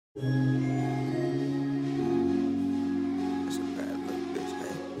That's a bad little bitch,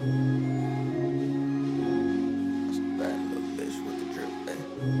 hey. That's a bad little bitch with the drip, hey.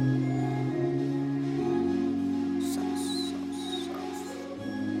 Sauce.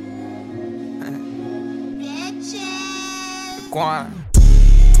 Bitches. Guan.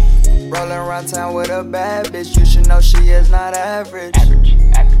 Rolling around town with a bad bitch, you should know she is not average.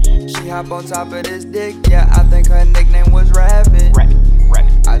 She hop on top of this dick, yeah, I think her nickname was Rabbit.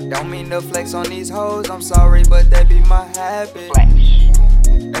 I don't mean to flex on these hoes, I'm sorry, but that be my habit.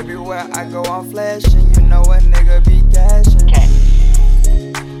 Everywhere I go, I'm flashing, you know a nigga be cashing.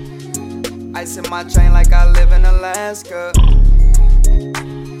 Ice in my chain like I live in Alaska.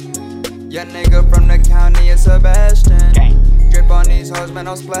 Your nigga from the county is Sebastian. Drip on these hoes, man,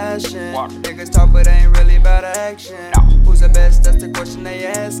 I'm splashing. Niggas talk, but ain't really about action. Who's the best? That's the question they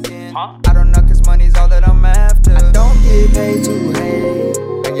asking. I don't know, cause money's all that I'm after. I don't get paid to hate,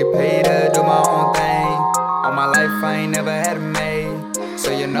 I get paid to do my own thing. All my life, I ain't never had a maid,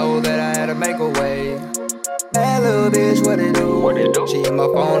 so you know that I had to make a way. Hey, little bitch, what it do? She hit my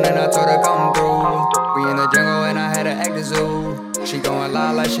phone and I told her come through. We in the jungle and I had to act the zoo. She going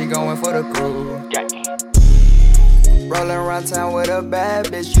loud like she going for the crew. Rolling around town with a bad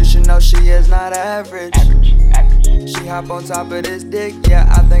bitch, you should know she is not average. She hop on top of this dick, yeah,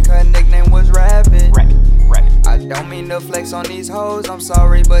 I think her nickname was Rabbit. I don't mean to flex on these hoes, I'm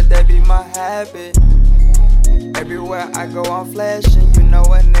sorry, but that be my habit. Everywhere I go, I'm flashing, you know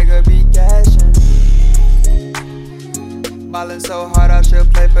a nigga be cashing. Ballin' so hard, I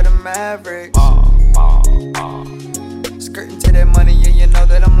should play for the Mavericks. Skirting to that money, and you know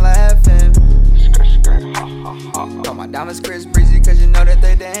that I'm laughing. Got my diamonds Chris Breezy, cause you know that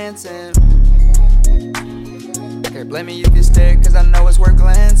they dancing. I can't blame me if you stare, cause I know it's worth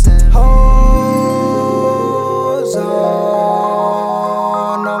glancing. Hoes on,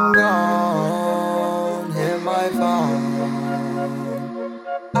 I'm gone. Hit my phone.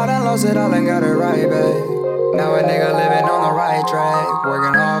 I done lost it all and got it right back. Now a nigga living on the right track.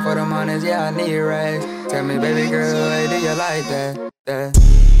 Working hard for the monies, yeah, I need racks. Tell me, baby girl, hey, do you like that?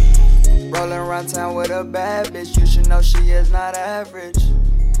 Rolling around town with a bad bitch, you should know she is not average.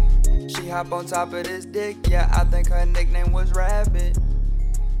 She hop on top of this dick, yeah, I think her nickname was Rabbit.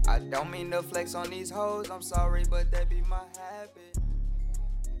 I don't mean to flex on these hoes, I'm sorry, but that be my habit.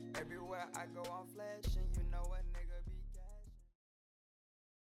 Everywhere I go, I'm flashing, you know what